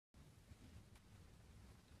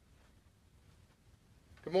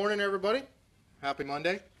Good morning, everybody. Happy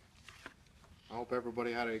Monday. I hope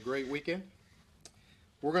everybody had a great weekend.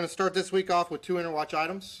 We're going to start this week off with two Interwatch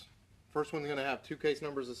items. First one's going to have two case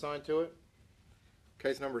numbers assigned to it.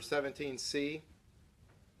 Case number 17C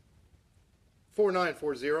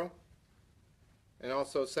 4940 and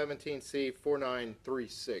also 17C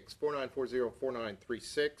 4936.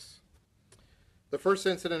 4940-4936. The first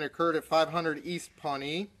incident occurred at 500 East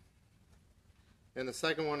Pawnee, and the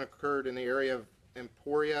second one occurred in the area of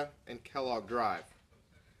Emporia and Kellogg Drive.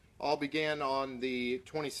 All began on the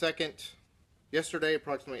 22nd, yesterday,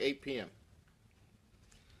 approximately 8 p.m.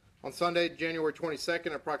 On Sunday, January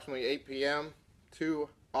 22nd, approximately 8 p.m., two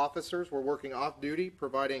officers were working off-duty,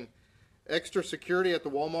 providing extra security at the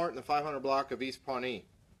Walmart in the 500 block of East Pawnee.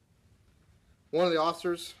 One of the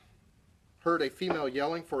officers heard a female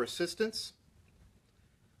yelling for assistance.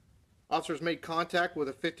 Officers made contact with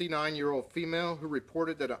a 59-year-old female who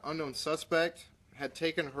reported that an unknown suspect had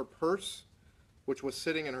taken her purse, which was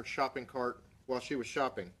sitting in her shopping cart while she was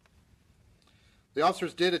shopping. The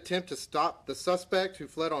officers did attempt to stop the suspect, who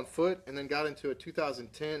fled on foot and then got into a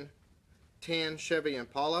 2010 tan Chevy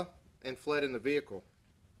Impala and fled in the vehicle.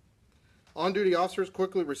 On-duty officers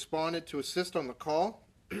quickly responded to assist on the call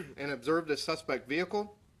and observed the suspect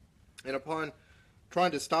vehicle, and upon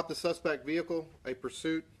trying to stop the suspect vehicle, a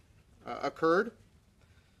pursuit occurred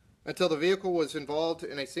until the vehicle was involved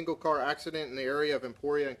in a single car accident in the area of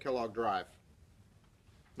Emporia and Kellogg Drive.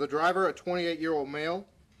 The driver, a 28-year-old male,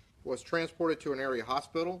 was transported to an area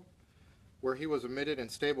hospital where he was admitted in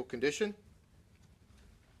stable condition.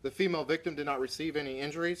 The female victim did not receive any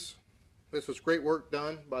injuries. This was great work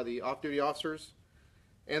done by the off-duty officers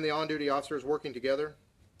and the on-duty officers working together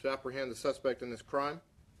to apprehend the suspect in this crime.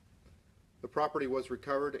 The property was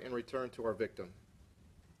recovered and returned to our victim.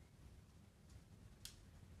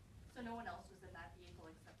 So no one else was in that vehicle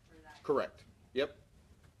except for that? Correct. Yep.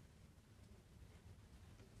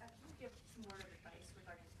 Can you give some word of advice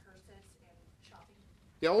regarding purses and shopping?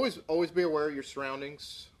 Yeah, always be aware of your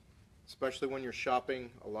surroundings, especially when you're shopping.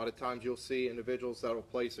 A lot of times you'll see individuals that will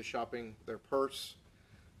place their purse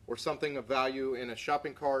or something of value in a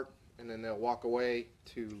shopping cart, and then they'll walk away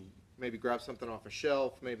to maybe grab something off a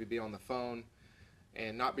shelf, maybe be on the phone,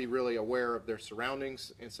 and not be really aware of their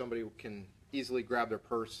surroundings, and somebody can easily grab their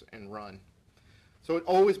purse and run. So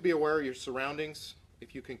always be aware of your surroundings.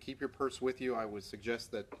 If you can keep your purse with you, I would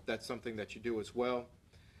suggest that that's something that you do as well.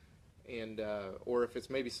 And or if it's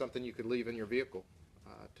maybe something you could leave in your vehicle,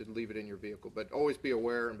 to leave it in your vehicle. But always be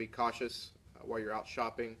aware and be cautious while you're out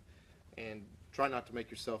shopping, and try not to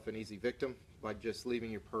make yourself an easy victim by just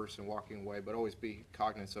leaving your purse and walking away, but always be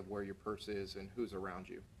cognizant of where your purse is and who's around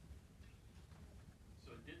you.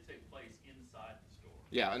 So it did take place inside the store?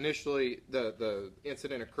 Yeah, initially the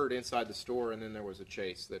incident occurred inside the store, and then there was a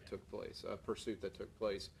chase that took place, a pursuit that took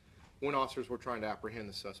place when officers were trying to apprehend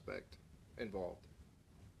the suspect involved.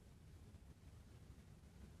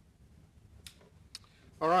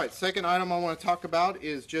 All right, second item I want to talk about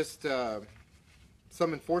is just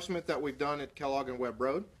some enforcement that we've done at Kellogg and Webb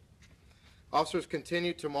Road. Officers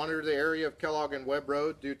continue to monitor the area of Kellogg and Webb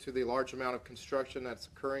Road due to the large amount of construction that's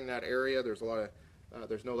occurring in that area. There's a lot of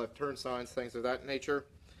there's no left turn signs, things of that nature.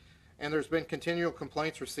 And there's been continual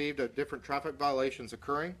complaints received of different traffic violations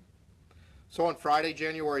occurring. So on Friday,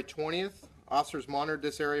 January 20th, officers monitored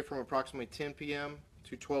this area from approximately 10 p.m.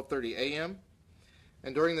 to 12:30 a.m.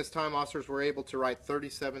 And during this time, officers were able to write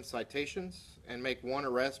 37 citations and make one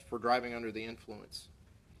arrest for driving under the influence.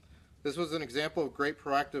 This was an example of great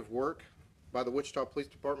proactive work by the Wichita Police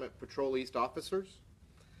Department Patrol East officers.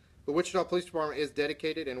 The Wichita Police Department is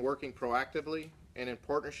dedicated and working proactively and in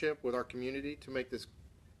partnership with our community to make this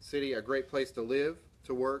city a great place to live,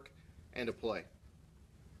 to work, and to play.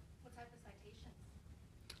 What type of citations?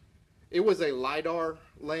 It was a LiDAR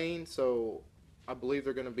lane, so I believe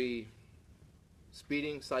they're going to be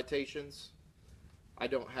speeding citations. I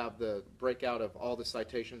don't have the breakout of all the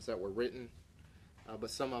citations that were written,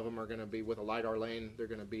 but some of them are going to be with a LiDAR lane. They're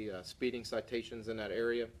going to be speeding citations in that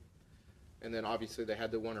area. And then obviously they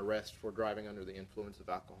had the one arrest for driving under the influence of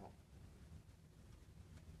alcohol.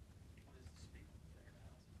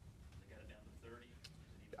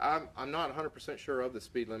 I'm not 100% sure of the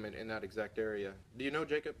speed limit in that exact area. Do you know,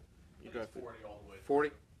 Jacob? You got 40 all the way. 40?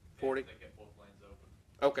 40? They kept both lanes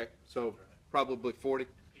open. Okay, so probably 40.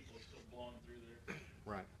 People are still blowing through there.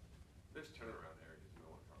 Right. There's turnaround areas. We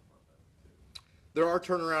want to talk about that too. There are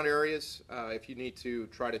turnaround areas if you need to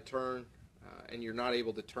try to turn and you're not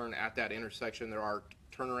able to turn at that intersection. There are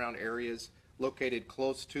turnaround areas located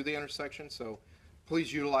close to the intersection, so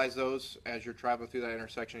please utilize those as you're traveling through that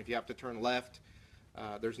intersection. If you have to turn left,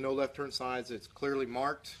 there's no left turn signs. It's clearly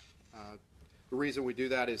marked. The reason we do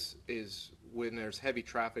that is when there's heavy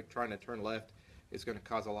traffic trying to turn left, it's going to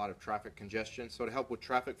cause a lot of traffic congestion. So to help with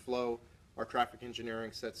traffic flow, our traffic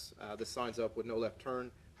engineering sets the signs up with no left turn.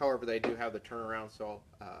 However, they do have the turnaround, so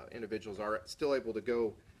individuals are still able to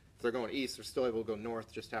go, if they're going east, they're still able to go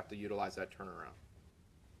north, just have to utilize that turnaround.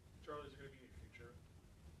 Charlie, is there going to be any future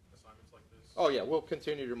assignments like this? Oh yeah, we'll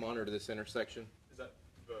continue to monitor this intersection. Is that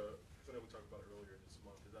because I know we talked about it earlier this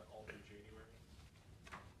month, is that all through January?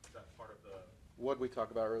 Is that part of the What did we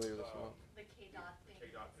talk about earlier this month? The KDOT thing.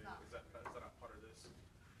 KDOT it's thing? not- Is that not part of this?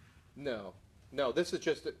 No, this is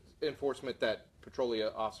just enforcement that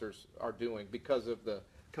Petrolia officers are doing because of the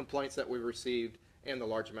complaints that we received and the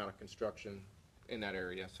large amount of construction in that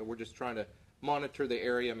area. So we're just trying to monitor the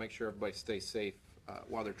area, make sure everybody stays safe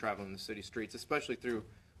while they're traveling the city streets, especially through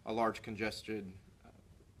a large congested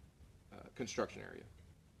construction area.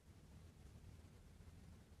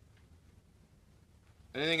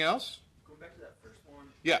 Anything else? Going back to that first one.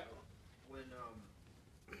 Yeah. When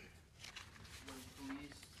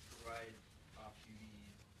police provide off-duty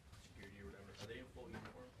security or whatever, are they in full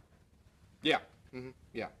uniform? Yeah.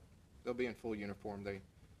 Yeah. They'll be in full uniform. They,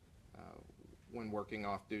 when working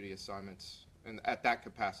off-duty assignments, and at that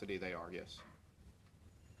capacity, they are. Yes.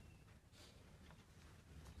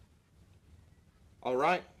 All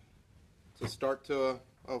right. It's a start to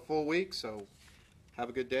a full week, so have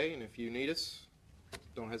a good day, and if you need us,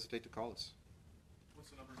 don't hesitate to call us.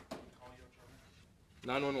 What's the number to call you on,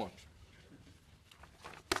 Charlie? 911.